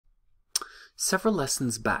Several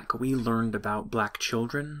lessons back, we learned about black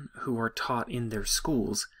children who are taught in their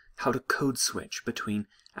schools how to code switch between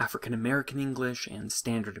African American English and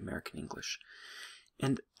Standard American English.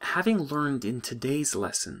 And having learned in today's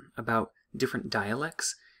lesson about different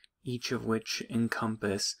dialects, each of which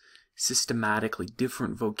encompass systematically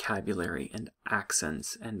different vocabulary and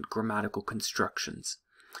accents and grammatical constructions,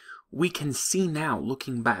 we can see now,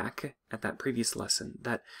 looking back at that previous lesson,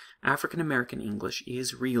 that African American English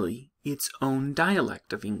is really its own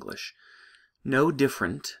dialect of English. No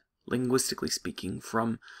different, linguistically speaking,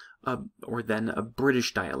 from a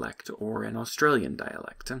British dialect or an Australian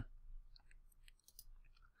dialect.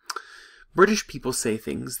 British people say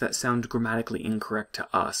things that sound grammatically incorrect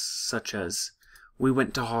to us, such as, "We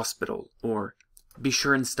went to hospital," or "Be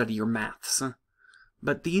sure and study your maths."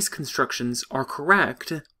 But these constructions are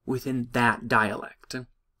correct within that dialect.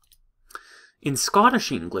 In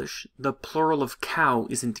Scottish English, the plural of cow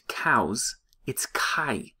isn't cows, it's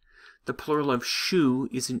kai. The plural of shoe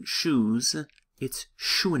isn't shoes, it's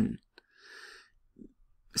shoen.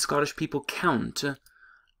 Scottish people count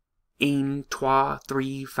 1, 2,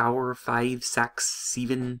 3, 4, 5, 6,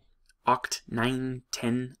 7, 8, 9,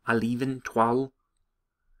 10, 11, 12.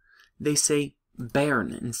 They say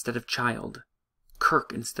bairn instead of child,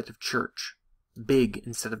 kirk instead of church, big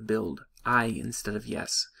instead of build, aye instead of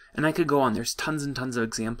yes. And I could go on. There's tons and tons of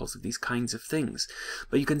examples of these kinds of things.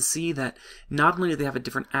 But you can see that not only do they have a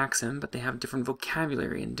different accent, but they have different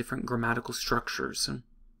vocabulary and different grammatical structures.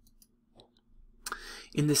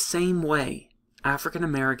 In the same way, African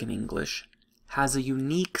American English has a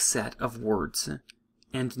unique set of words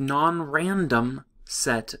and non-random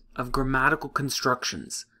set of grammatical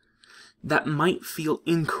constructions that might feel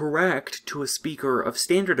incorrect to a speaker of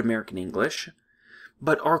Standard American English,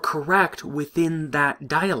 but are correct within that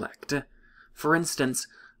dialect. For instance,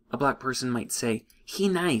 a black person might say, "he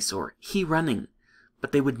nice," or "he running,"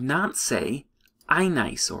 but they would not say, "I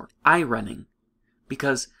nice," or "I running,"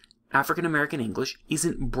 because African American English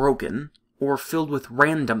isn't broken or filled with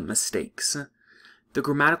random mistakes. The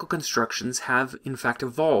grammatical constructions have, in fact,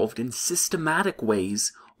 evolved in systematic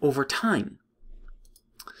ways over time.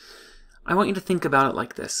 I want you to think about it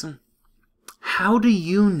like this. How do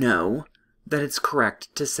you know that it's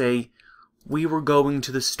correct to say, "we were going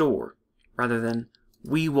to the store," rather than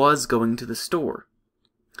 "we was going to the store"?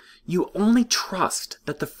 You only trust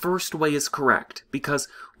that the first way is correct because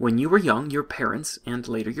when you were young, your parents, and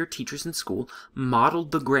later your teachers in school,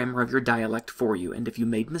 modeled the grammar of your dialect for you, and if you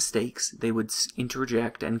made mistakes, they would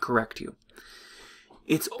interject and correct you.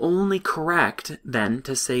 It's only correct, then,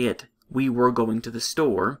 to say it, "we were going to the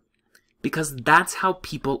store," because that's how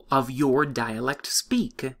people of your dialect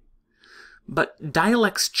speak. But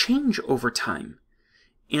dialects change over time,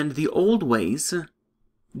 and the old ways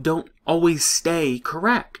don't always stay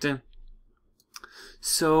correct.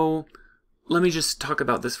 So let me just talk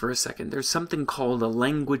about this for a second. There's something called a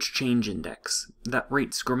language change index that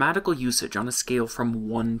rates grammatical usage on a scale from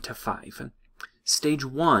 1 to 5. Stage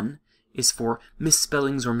 1 is for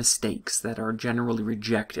misspellings or mistakes that are generally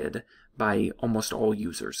rejected by almost all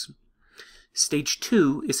users. Stage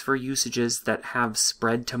 2 is for usages that have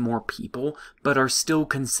spread to more people, but are still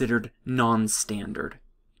considered non-standard.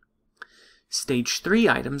 Stage 3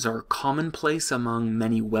 items are commonplace among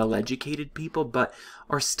many well-educated people, but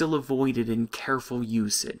are still avoided in careful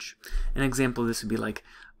usage. An example of this would be like,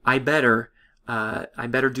 I better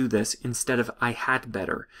do this instead of "I had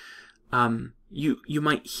better." You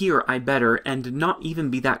might hear "I better" and not even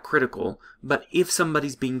be that critical, but if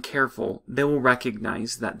somebody's being careful, they will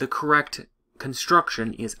recognize that the correct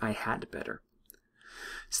construction is "I had better."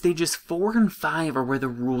 Stages 4 and 5 are where the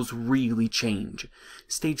rules really change.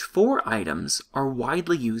 Stage 4 items are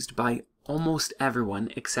widely used by almost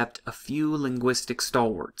everyone except a few linguistic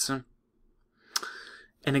stalwarts.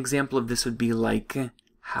 An example of this would be like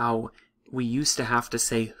how we used to have to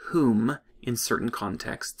say "whom" in certain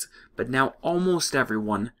contexts, but now almost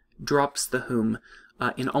everyone drops the "whom"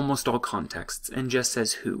 in almost all contexts and just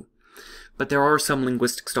says "who." But there are some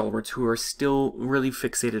linguistic stalwarts who are still really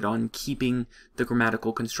fixated on keeping the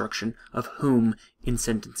grammatical construction of "whom" in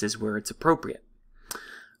sentences where it's appropriate.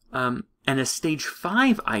 And a stage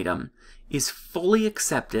 5 item is fully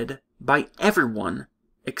accepted by everyone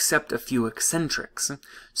except a few eccentrics.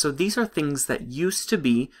 So these are things that used to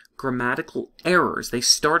be grammatical errors. They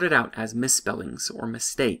started out as misspellings or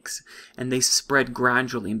mistakes, and they spread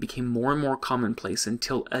gradually and became more and more commonplace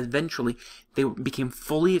until eventually they became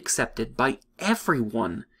fully accepted by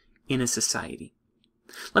everyone in a society.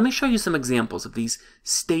 Let me show you some examples of these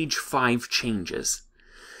stage 5 changes.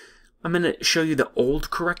 I'm going to show you the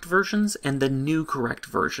old correct versions and the new correct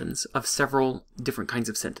versions of several different kinds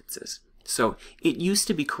of sentences. So it used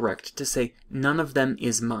to be correct to say none of them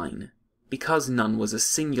is mine, because none was a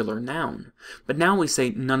singular noun. But now we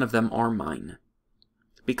say none of them are mine,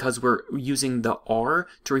 because we're using the are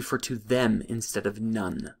to refer to them instead of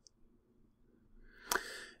none.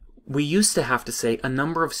 We used to have to say a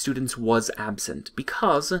number of students was absent,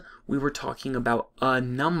 because we were talking about a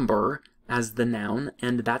number as the noun,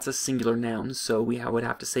 and that's a singular noun, so we would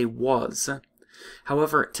have to say was.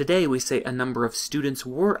 However, today we say a number of students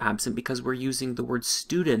were absent because we're using the word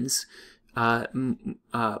students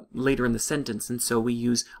later in the sentence, and so we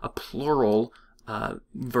use a plural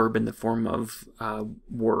verb in the form of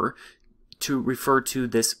were to refer to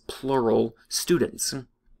this plural students.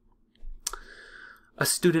 A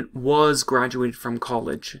student was graduated from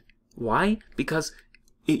college. Why? Because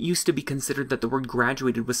it used to be considered that the word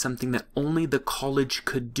graduated was something that only the college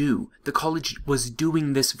could do. The college was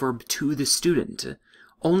doing this verb to the student.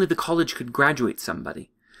 Only the college could graduate somebody.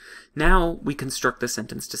 Now we construct the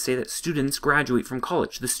sentence to say that students graduate from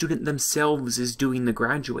college. The student themselves is doing the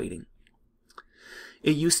graduating.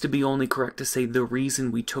 It used to be only correct to say the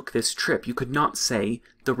reason we took this trip. You could not say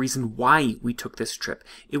the reason why we took this trip.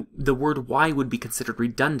 The word why would be considered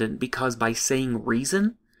redundant because by saying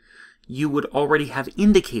reason, you would already have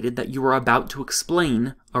indicated that you were about to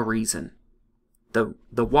explain a reason, the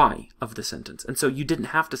why of the sentence. And so you didn't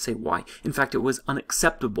have to say why. In fact, it was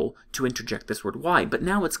unacceptable to interject this word why, but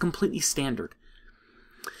now it's completely standard.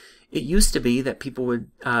 It used to be that people would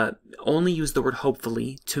only use the word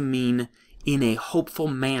hopefully to mean in a hopeful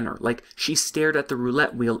manner, like she stared at the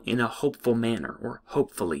roulette wheel in a hopeful manner, or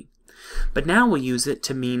hopefully. But now we use it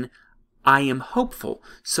to mean I am hopeful.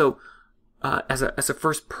 So as a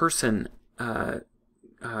first person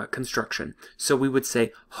construction. So we would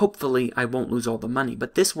say, hopefully I won't lose all the money.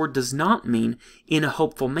 But this word does not mean in a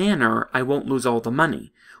hopeful manner I won't lose all the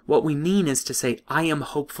money. What we mean is to say, I am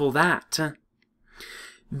hopeful that.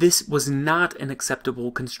 This was not an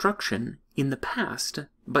acceptable construction in the past,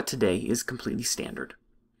 but today is completely standard.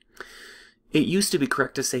 It used to be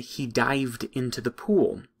correct to say he dived into the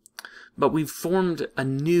pool, but we've formed a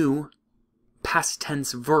new past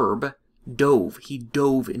tense verb, dove. He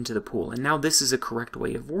dove into the pool, and now this is a correct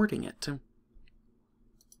way of wording it.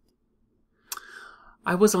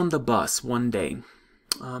 I was on the bus one day,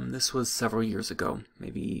 this was several years ago,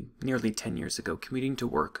 maybe nearly 10 years ago, commuting to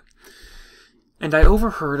work. And I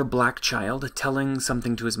overheard a black child telling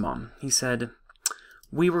something to his mom. He said,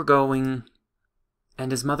 "We were going,"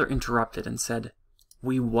 and his mother interrupted and said,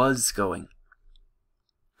 "We was going."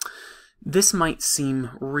 This might seem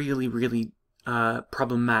really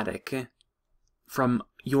problematic from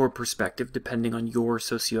your perspective, depending on your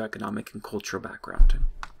socioeconomic and cultural background.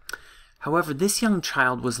 However, this young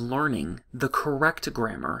child was learning the correct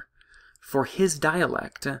grammar for his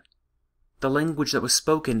dialect, the language that was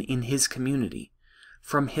spoken in his community,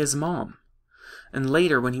 from his mom. And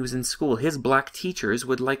later, when he was in school, his black teachers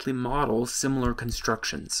would likely model similar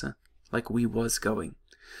constructions, like "we was going."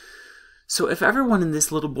 So if everyone in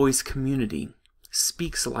this little boy's community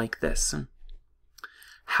speaks like this,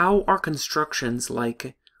 how are constructions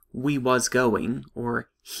like "we was going" or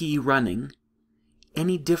 "he running"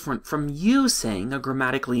 any different from you saying a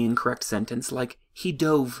grammatically incorrect sentence like "he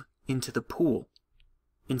dove into the pool"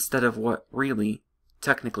 instead of what really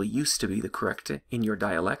technically used to be the correct in your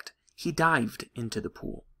dialect, "he dived into the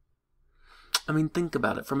pool"? I mean, think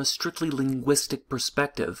about it. From a strictly linguistic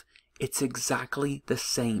perspective, it's exactly the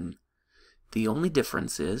same. The only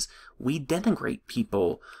difference is we denigrate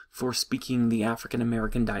people for speaking the African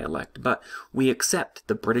American dialect, but we accept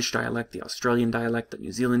the British dialect, the Australian dialect, the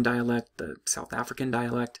New Zealand dialect, the South African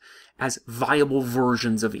dialect as viable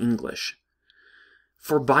versions of English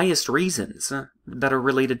for biased reasons that are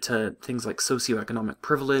related to things like socioeconomic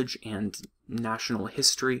privilege and national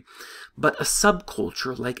history. But a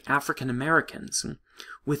subculture like African Americans,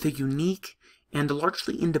 with a unique and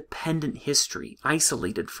largely independent history,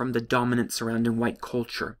 isolated from the dominant surrounding white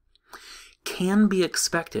culture, can be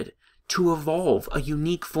expected to evolve a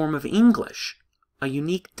unique form of English, a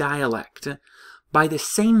unique dialect, by the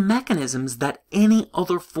same mechanisms that any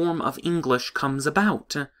other form of English comes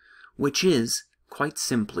about, which is, quite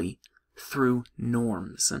simply, through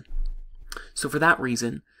norms. So for that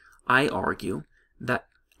reason, I argue that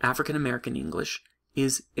African American English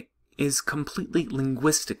is completely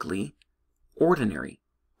linguistically ordinary.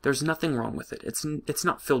 There's nothing wrong with it. It's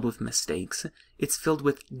not filled with mistakes. It's filled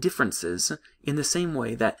with differences in the same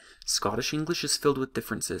way that Scottish English is filled with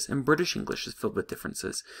differences and British English is filled with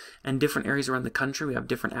differences. And different areas around the country, we have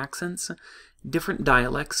different accents. Different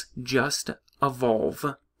dialects just evolve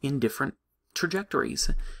in different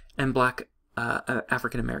trajectories. And Black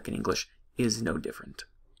African American English is no different.